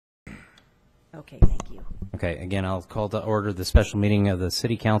Okay, thank you. Okay, again, I'll call to order the special meeting of the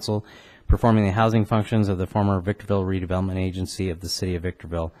City Council performing the housing functions of the former Victorville Redevelopment Agency of the City of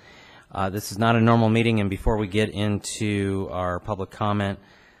Victorville. This is not a normal meeting, and before we get into our public comment,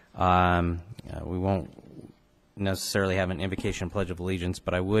 we won't necessarily have an invocation pledge of allegiance,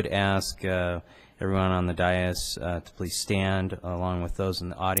 but I would ask everyone on the dais to please stand along with those in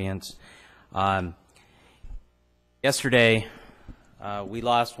the audience. Yesterday, we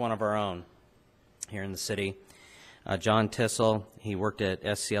lost one of our own here in the city. John Tissell, he worked at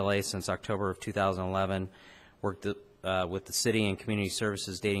SCLA since October of 2011, worked with the city and community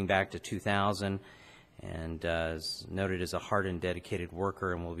services dating back to 2000, and is noted as a hard and dedicated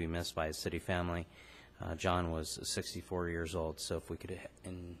worker and will be missed by his city family. John was 64 years old, so if we could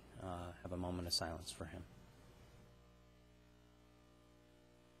have a moment of silence for him.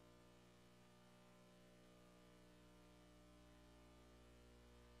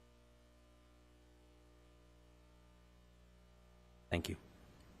 Thank you.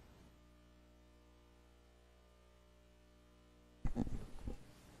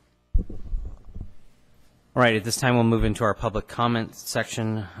 All right, at this time we'll move into our public comment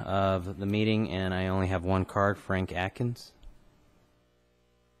section of the meeting, and I only have one card, Frank Atkins.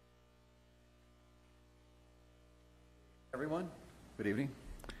 Everyone, good evening.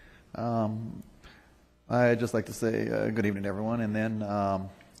 I'd just like to say good evening to everyone, and then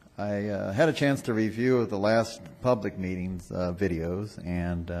I had a chance to review the last public meetings videos,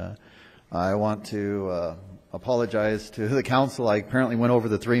 and I want to apologize to the council. I apparently went over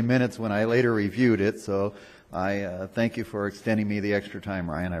the 3 minutes when I later reviewed it, so I thank you for extending me the extra time,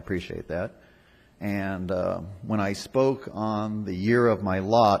 Ryan. I appreciate that. And when I spoke on the year of my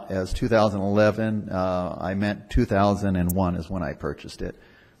lot as 2011, I meant 2001 is when I purchased it.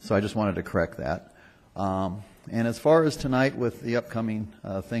 So I just wanted to correct that. And as far as tonight with the upcoming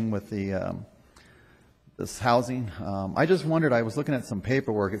thing with the this housing, I just wondered, I was looking at some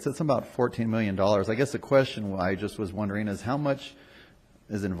paperwork, it said something about $14 million. I guess the question I just was wondering is how much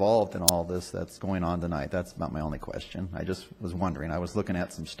is involved in all this that's going on tonight? That's about my only question. I just was wondering. I was looking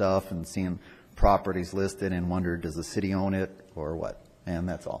at some stuff and seeing properties listed and wondered, does the city own it or what? And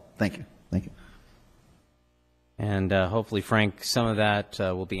that's all. Thank you. Thank you. And hopefully, Frank, some of that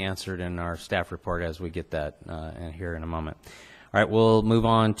will be answered in our staff report as we get that here in a moment. All right, we'll move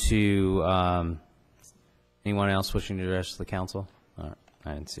on to anyone else wishing to address the council? All right,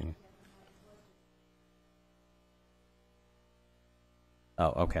 I didn't see any.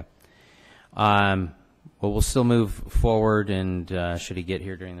 Oh, okay. Well, we'll still move forward, and should he get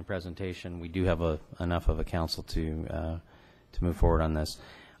here during the presentation, we do have enough of a council to move forward on this.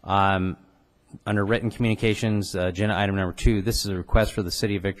 Under written communications, agenda item number 2, this is a request for the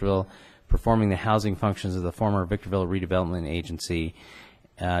City of Victorville performing the housing functions of the former Victorville Redevelopment Agency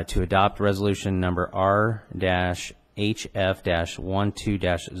to adopt resolution number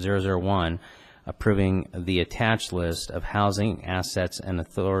R-HF-12-001 approving the attached list of housing assets and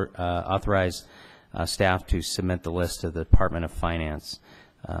authorize staff to submit the list to the Department of Finance.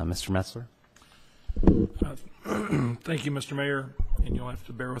 Mr. Metzler? Thank you, Mr. Mayor, and you'll have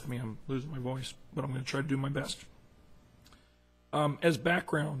to bear with me. I'm losing my voice, but I'm going to try to do my best. As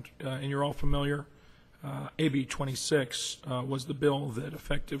background, and you're all familiar, AB 26 was the bill that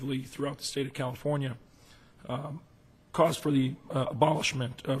effectively, throughout the state of California, caused for the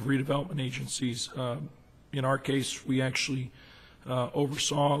abolishment of redevelopment agencies. In our case, we actually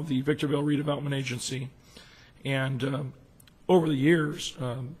oversaw the Victorville Redevelopment Agency, and over the years,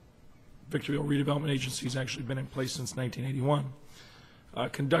 Victorville Redevelopment Agency has actually been in place since 1981.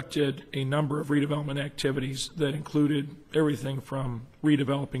 Conducted a number of redevelopment activities that included everything from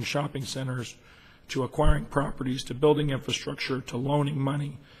redeveloping shopping centers to acquiring properties to building infrastructure to loaning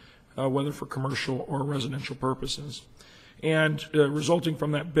money, whether for commercial or residential purposes. And resulting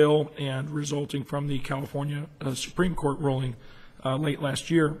from that bill and resulting from the California Supreme Court ruling late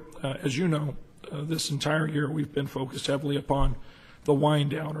last year, as you know, this entire year we've been focused heavily upon the wind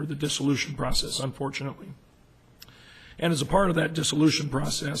down or the dissolution process, unfortunately. And as a part of that dissolution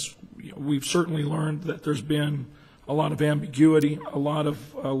process, we've certainly learned that there's been a lot of ambiguity, a lot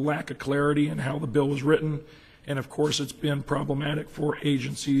of lack of clarity in how the bill was written, and of course it's been problematic for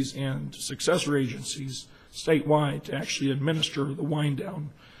agencies and successor agencies statewide to actually administer the wind down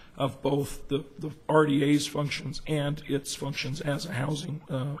of both the RDA's functions and its functions as a housing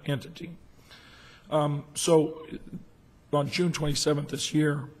entity. So on June 27th this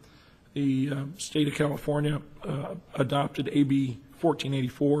year, the state of California adopted AB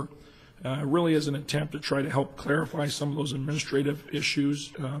 1484, really as an attempt to try to help clarify some of those administrative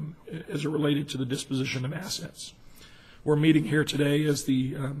issues as it related to the disposition of assets. We're meeting here today as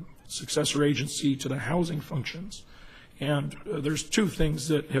the successor agency to the housing functions. And there's two things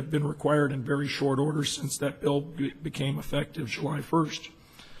that have been required in very short order since that bill became effective July 1st.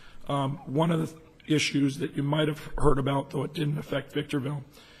 One of the issues that you might have heard about, though it didn't affect Victorville,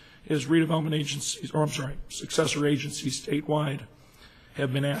 is redevelopment agencies, or I'm sorry, successor agencies statewide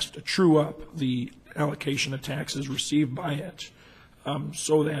have been asked to true up the allocation of taxes received by it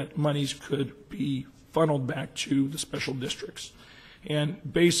so that monies could be funneled back to the special districts. And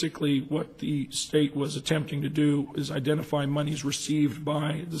basically what the state was attempting to do is identify monies received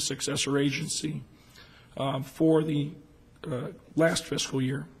by the successor agency for the last fiscal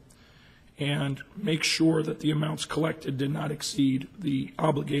year and make sure that the amounts collected did not exceed the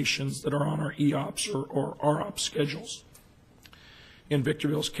obligations that are on our EOPS or ROPS schedules. In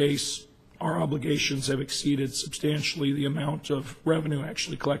Victorville's case, our obligations have exceeded substantially the amount of revenue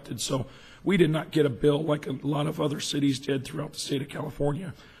actually collected. So we did not get a bill like a lot of other cities did throughout the state of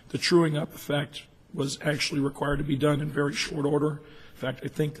California. The truing up effect was actually required to be done in very short order. In fact, I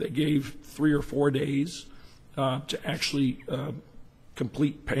think they gave 3 or 4 days to actually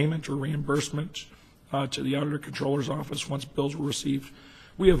complete payment or reimbursement to the Auditor Controller's Office once bills were received.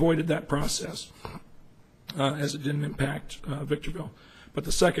 We avoided that process as it didn't impact Victorville. But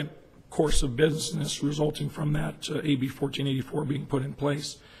the second course of business resulting from that AB 1484 being put in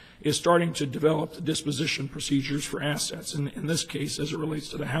place is starting to develop the disposition procedures for assets. And in this case, as it relates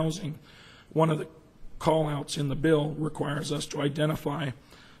to the housing, one of the call-outs in the bill requires us to identify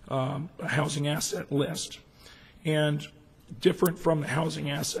a housing asset list. And different from the housing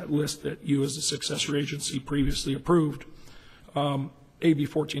asset list that you as a successor agency previously approved, AB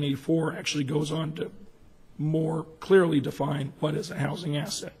 1484 actually goes on to more clearly define what is a housing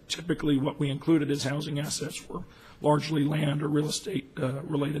asset. Typically what we included as housing assets were largely land or real estate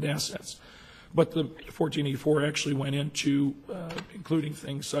related assets. But the 1484 actually went into including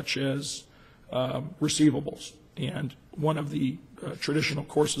things such as receivables. And one of the traditional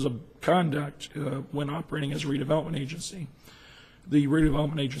courses of conduct when operating as a redevelopment agency, the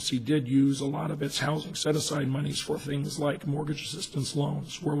redevelopment agency did use a lot of its housing set-aside monies for things like mortgage assistance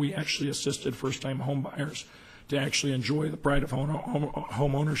loans, where we actually assisted first-time home buyers to actually enjoy the pride of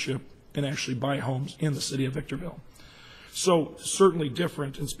home ownership and actually buy homes in the city of Victorville. So certainly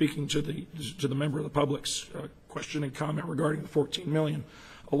different in speaking to the member of the public's question and comment regarding the $14 million.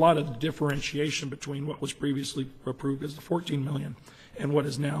 A lot of the differentiation between what was previously approved as the $14 million and what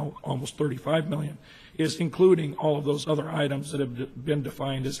is now almost $35 million is including all of those other items that have been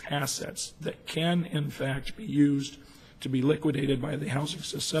defined as assets that can in fact be used to be liquidated by the housing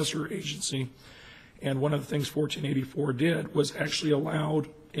successor agency. And one of the things 1484 did was actually allowed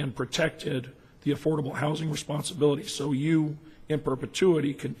and protected the affordable housing responsibility. So you in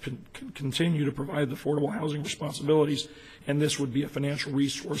perpetuity can continue to provide the affordable housing responsibilities, and this would be a financial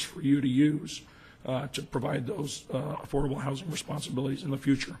resource for you to use to provide those affordable housing responsibilities in the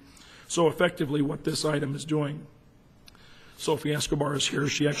future. So effectively what this item is doing, Sophie Escobar is here.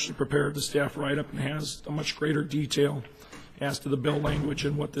 She actually prepared the staff write-up and has a much greater detail as to the bill language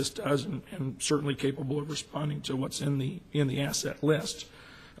and what this does, and certainly capable of responding to what's in the asset list.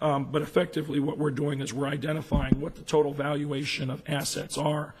 But effectively what we're doing is we're identifying what the total valuation of assets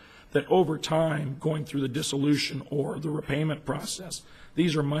are that over time, going through the dissolution or the repayment process,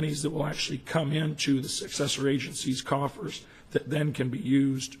 these are monies that will actually come into the successor agency's coffers that then can be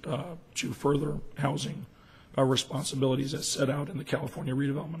used to further housing responsibilities as set out in the California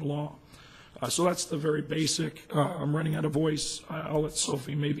redevelopment law. So that's the very basic. I'm running out of voice. I'll let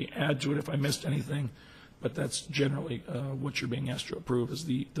Sophie maybe add to it if I missed anything. But that's generally what you're being asked to approve is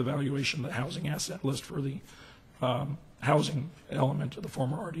the valuation of the housing asset list for the housing element of the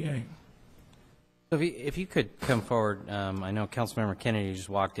former RDA. So if you could come forward, I know Councilmember Kennedy just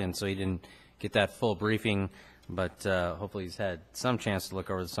walked in, so he didn't get that full briefing, but hopefully he's had some chance to look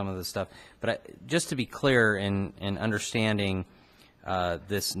over some of this stuff. But just to be clear in understanding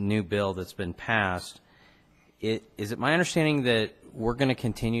this new bill that's been passed, is it my understanding that we're going to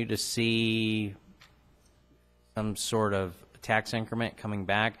continue to see some sort of tax increment coming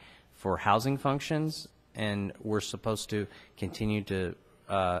back for housing functions, and we're supposed to continue to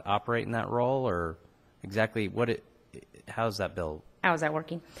operate in that role, or exactly how's that bill? How is that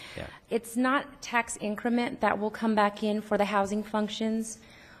working? Yeah. It's not tax increment that will come back in for the housing functions.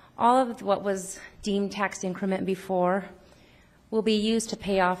 All of what was deemed tax increment before will be used to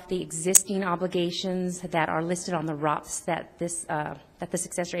pay off the existing obligations that are listed on the ROPS that the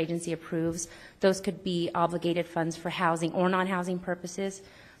successor agency approves. Those could be obligated funds for housing or non-housing purposes.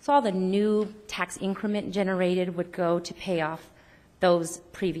 So all the new tax increment generated would go to pay off those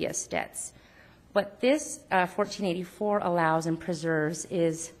previous debts. What this 1484 allows and preserves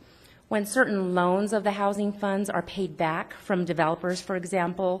is when certain loans of the housing funds are paid back from developers, for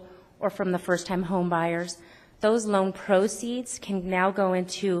example, or from the first-time home buyers, those loan proceeds can now go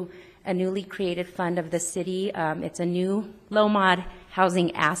into a newly created fund of the city. It's a new low-mod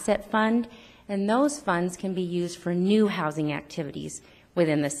housing asset fund, and those funds can be used for new housing activities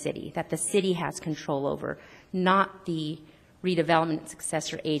within the city that the city has control over, not the redevelopment and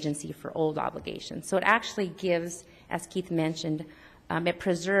successor agency for old obligations. So it actually gives, as Keith mentioned, it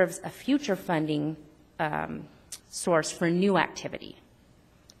preserves a future funding source for new activity.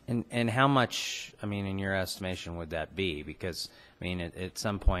 And how much, I mean, in your estimation, would that be? Because, I mean, at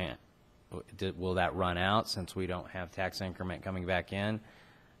some point, will that run out since we don't have tax increment coming back in?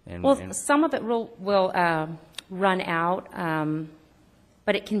 Well, some of it will run out,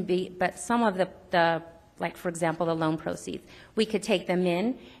 but it can be, but some of the, like, for example, the loan proceeds, we could take them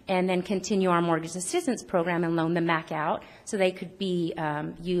in and then continue our mortgage assistance program and loan them back out, so they could be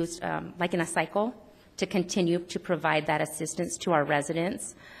used like in a cycle to continue to provide that assistance to our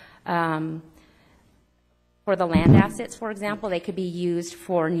residents. For the land assets, for example, they could be used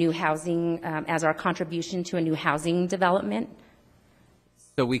for new housing as our contribution to a new housing development.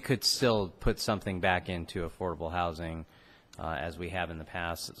 So we could still put something back into affordable housing as we have in the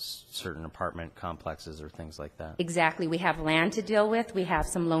past, certain apartment complexes or things like that. Exactly. We have land to deal with. We have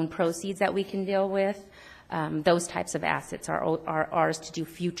some loan proceeds that we can deal with. Those types of assets are ours to do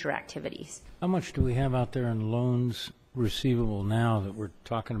future activities. How much do we have out there in loans receivable now that we're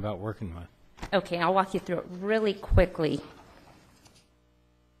talking about working with? Okay, I'll walk you through it really quickly.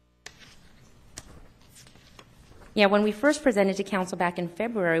 Yeah, when we first presented to council back in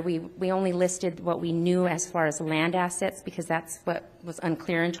February, we only listed what we knew as far as land assets because that's what was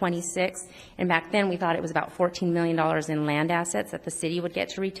unclear in 26. And back then we thought it was about $14 million in land assets that the city would get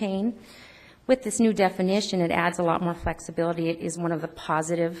to retain. With this new definition, it adds a lot more flexibility. It is one of the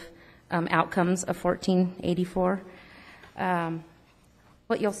positive outcomes of 1484.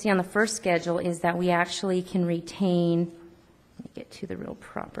 What you'll see on the first schedule is that we actually can retain, let me get to the real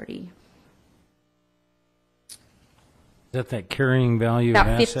property. Is that carrying value of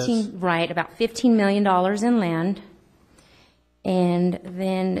About assets? 15, right, about $15 million in land. And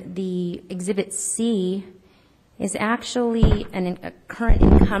then the Exhibit C is actually a current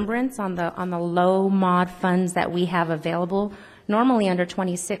encumbrance on the low mod funds that we have available. Normally under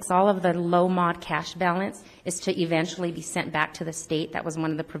 26, all of the low mod cash balance is to eventually be sent back to the state. That was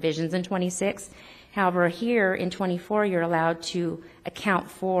one of the provisions in 26. However, here in 24, you're allowed to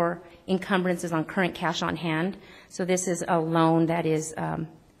account for encumbrances on current cash on hand. So this is a loan that is an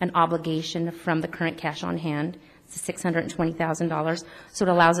obligation from the current cash on hand. It's $620,000. So it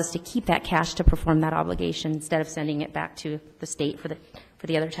allows us to keep that cash to perform that obligation instead of sending it back to the state for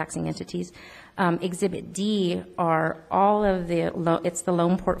the other taxing entities. Exhibit D are all of it's the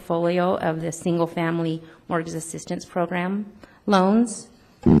loan portfolio of the single-family mortgage assistance program loans,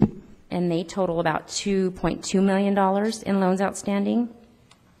 and they total about $2.2 million in loans outstanding.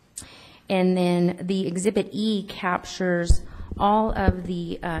 And then the Exhibit E captures all of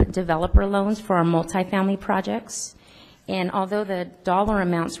the developer loans for our multifamily projects. And although the dollar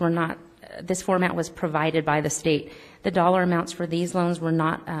amounts were not, this format was provided by the state, the dollar amounts for these loans were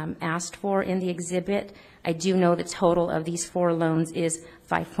not asked for in the exhibit. I do know the total of these 4 loans is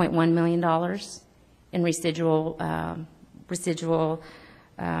 $5.1 million in residual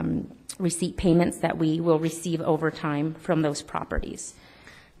receipt payments that we will receive over time from those properties.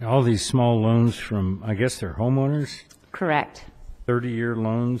 Now, all these small loans from, I guess they're homeowners, Correct. 30-year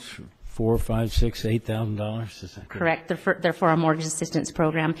loans, $4,000, $5,000, $6,000, $8,000. Is that Correct. They're for our mortgage assistance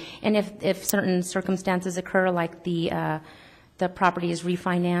program. And if certain circumstances occur, like the property is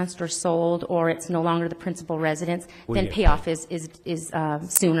refinanced or sold, or it's no longer the principal residence, then yeah. payoff is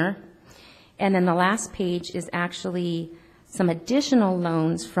sooner. And then the last page is actually some additional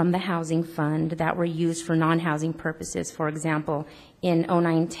loans from the housing fund that were used for non-housing purposes. For example, in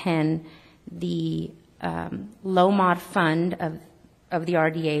 0910, the low mod fund of the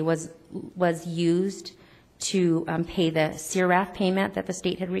RDA was used to pay the CRAF payment that the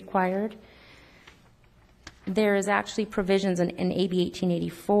state had required. There is actually provisions in AB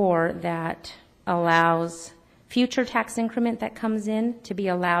 1884 that allows future tax increment that comes in to be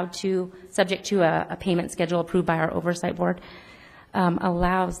allowed to, subject to a payment schedule approved by our oversight board,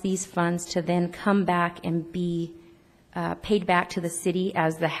 allows these funds to then come back and be paid back to the city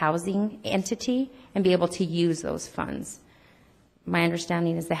as the housing entity and be able to use those funds. My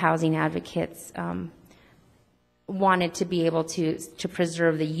understanding is the housing advocates wanted to be able to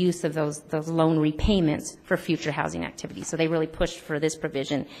preserve the use of those loan repayments for future housing activities. So they really pushed for this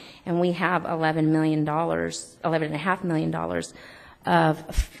provision. And we have $11.5 million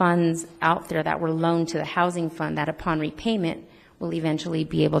of funds out there that were loaned to the housing fund that upon repayment will eventually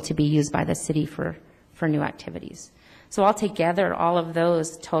be able to be used by the city for new activities. So altogether, all of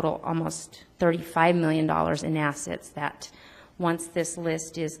those total almost $35 million in assets that, once this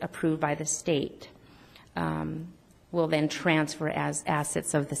list is approved by the state, will then transfer as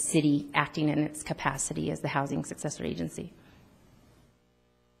assets of the city acting in its capacity as the housing successor agency.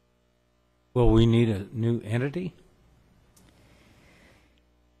 Will we need a new entity?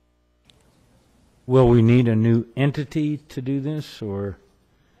 Will we need a new entity to do this, or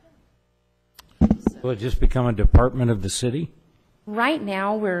will it just become a department of the city? Right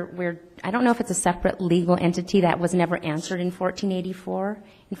now, I don't know if it's a separate legal entity. That was never answered in 1484.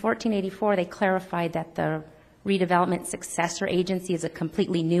 In 1484, they clarified that the redevelopment successor agency is a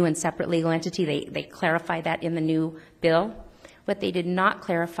completely new and separate legal entity. They clarified that in the new bill. What they did not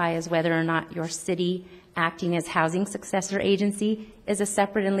clarify is whether or not your city acting as housing successor agency is a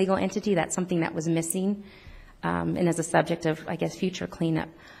separate and legal entity. That's something that was missing and as a subject of, I guess, future cleanup.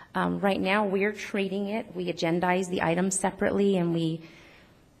 Right now, we're treating it, we agendize the items separately, and we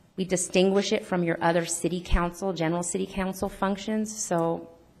distinguish it from your other city council, general city council functions. So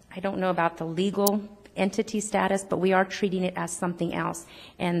I don't know about the legal entity status, but we are treating it as something else.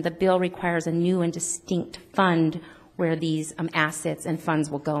 And the bill requires a new and distinct fund where these assets and funds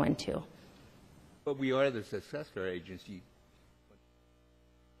will go into. But we are the successor agency,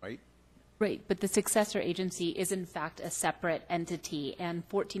 right? Right, but the successor agency is in fact a separate entity, and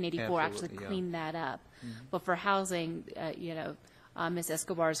 1484 actually Absolutely, yeah. cleaned that up. But for housing, Ms.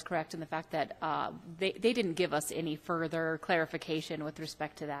 Escobar is correct in the fact that they didn't give us any further clarification with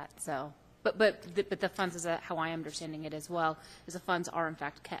respect to that. So, but the funds, is how I am understanding it as well, is the funds are in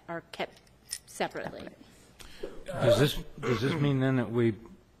fact kept separately. Does this mean then that we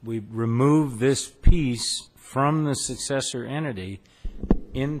remove this piece from the successor entity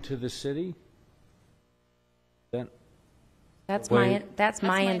into the city? That's Wait.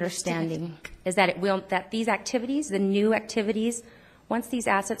 my understanding, is that that these activities, the new activities, once these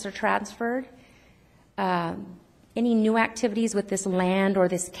assets are transferred, any new activities with this land or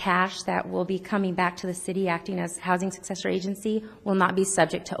this cash that will be coming back to the city acting as housing successor agency will not be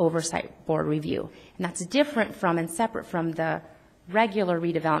subject to oversight board review. And that's different from and separate from the regular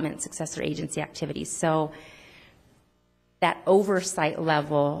redevelopment successor agency activities. So that oversight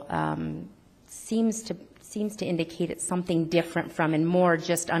level seems to indicate it's something different from and more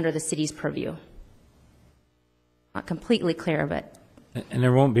just under the city's purview. Not completely clear, but And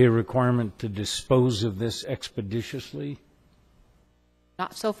there won't be a requirement to dispose of this expeditiously?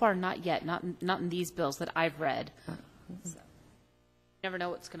 Not so far, not yet, not in these bills that I've read. Never know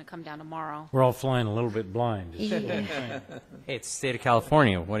what's going to come down tomorrow. We're all flying a little bit blind. Hey, it's the state of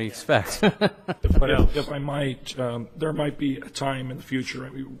California. What do you expect? If I might, there might be a time in the future. I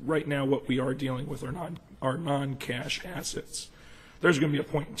mean, right now, what we are dealing with are non-cash assets. There's going to be a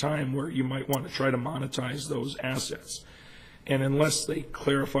point in time where you might want to try to monetize those assets. And unless they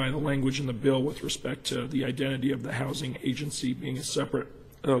clarify the language in the bill with respect to the identity of the housing agency being a separate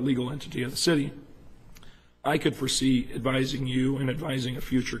legal entity of the city, I could foresee advising you and advising a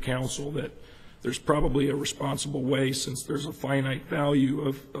future council that there's probably a responsible way, since there's a finite value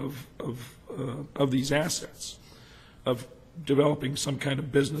of these assets, of developing some kind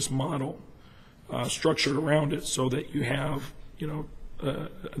of business model structured around it, so that you have,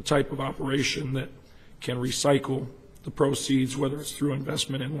 a type of operation that can recycle the proceeds, whether it's through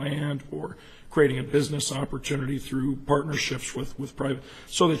investment in land or creating a business opportunity through partnerships with private,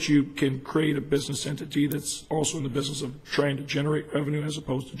 so that you can create a business entity that's also in the business of trying to generate revenue as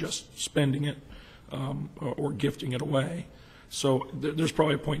opposed to just spending it or gifting it away. So there's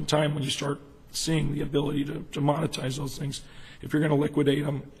probably a point in time when you start seeing the ability to monetize those things. If you're going to liquidate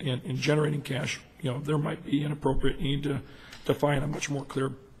them in generating cash, there might be an appropriate need to define a much more clear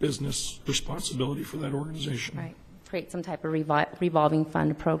business responsibility for that organization. right, create some type of revolving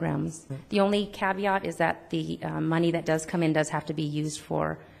fund programs. The only caveat is that the money that does come in does have to be used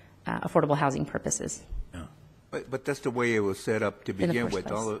for affordable housing purposes. But that's the way it was set up to the begin first with.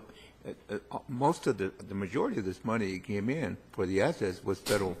 place. Most of the majority of this money came in for the assets was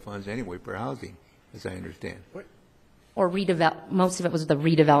federal funds anyway for housing, as I understand. Or most of it was the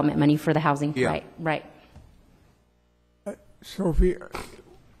redevelopment money for the housing, Yeah. right. Sophie,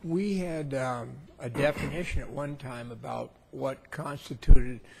 we had a definition at one time about what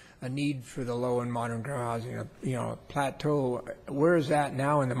constituted a need for the low and modern housing, a plateau. Where is that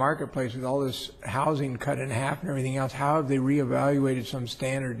now in the marketplace with all this housing cut in half and everything else? How have they reevaluated some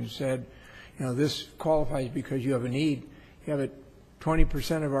standard and said, this qualifies because you have a need? You have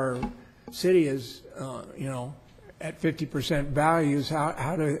 20% of our city is, at 50% values,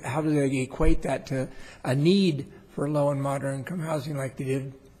 how do they equate that to a need for low and moderate income housing like they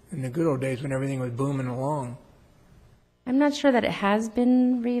did in the good old days when everything was booming along? I'm not sure that it has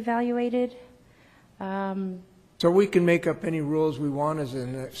been reevaluated. So we can make up any rules we want as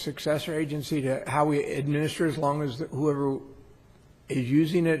a successor agency to how we administer, as long as whoever is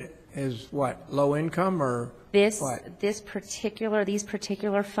using it is what, low income or what? These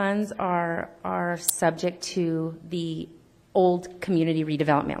particular funds are subject to the old community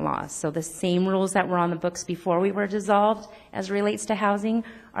redevelopment laws. So the same rules that were on the books before we were dissolved as relates to housing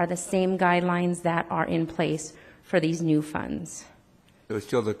are the same guidelines that are in place for these new funds. So it's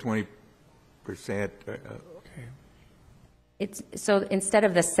still the 20%. So instead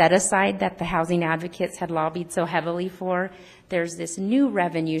of the set-aside that the housing advocates had lobbied so heavily for, there's this new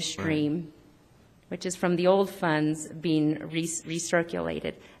revenue stream, which is from the old funds being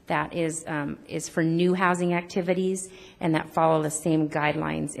recirculated, that is for new housing activities, and that follow the same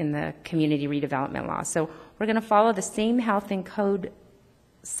guidelines in the community redevelopment law. So we're going to follow the same health and code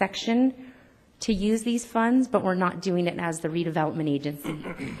section to use these funds, but we're not doing it as the redevelopment agency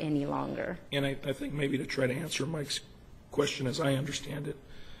any longer. And I think maybe to try to answer Mike's question as I understand it,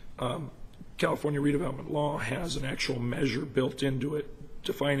 California redevelopment law has an actual measure built into it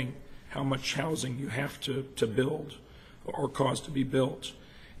defining how much housing you have to build or cause to be built.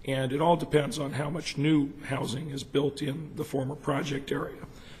 And it all depends on how much new housing is built in the former project area.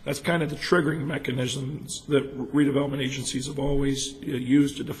 That's kind of the triggering mechanisms that redevelopment agencies have always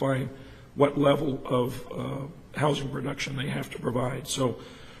used to define what level of housing production they have to provide. So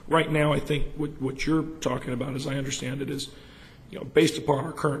right now, I think what you're talking about, as I understand it, is, based upon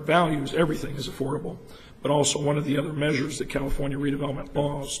our current values, everything is affordable. But also one of the other measures that California redevelopment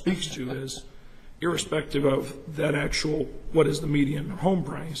law speaks to is, irrespective of that actual, what is the median home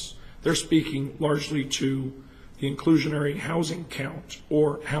price, they're speaking largely to the inclusionary housing count,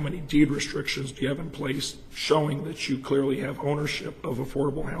 or how many deed restrictions do you have in place showing that you clearly have ownership of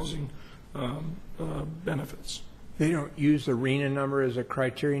affordable housing benefits. They don't use the RENA number as a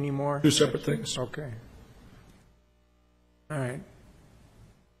criteria anymore? Two separate things. Okay. All right.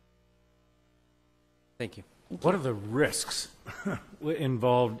 Thank you. What are the risks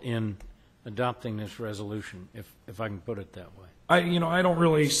involved in adopting this resolution, if I can put it that way? I don't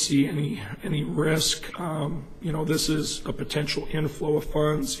really see any risk. This is a potential inflow of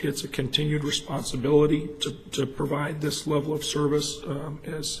funds. It's a continued responsibility to provide this level of service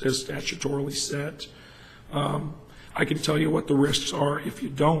as statutorily set. I can tell you what the risks are if you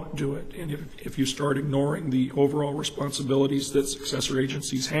don't do it, and if you start ignoring the overall responsibilities that successor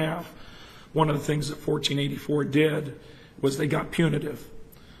agencies have. One of the things that 1484 did was they got punitive.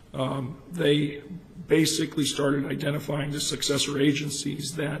 They basically started identifying the successor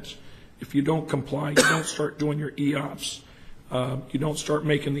agencies that if you don't comply, you don't start doing your EOPS, you don't start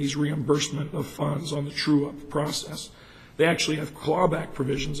making these reimbursement of funds on the true-up process. They actually have clawback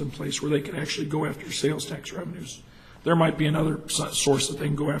provisions in place where they can actually go after sales tax revenues. There might be another source that they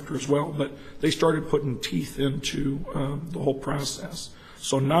can go after as well, but they started putting teeth into the whole process.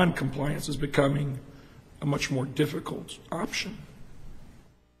 So non-compliance is becoming a much more difficult option.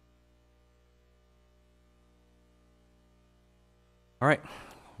 All right.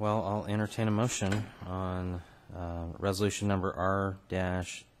 Well, I'll entertain a motion on resolution number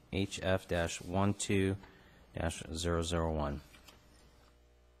R-HF-12-001.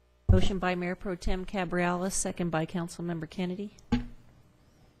 Motion by Mayor Pro Tem Cabrialis, second by Councilmember Kennedy.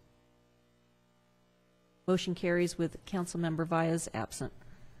 Motion carries with Councilmember Valles absent.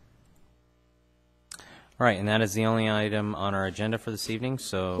 All right, and that is the only item on our agenda for this evening.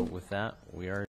 So with that, we are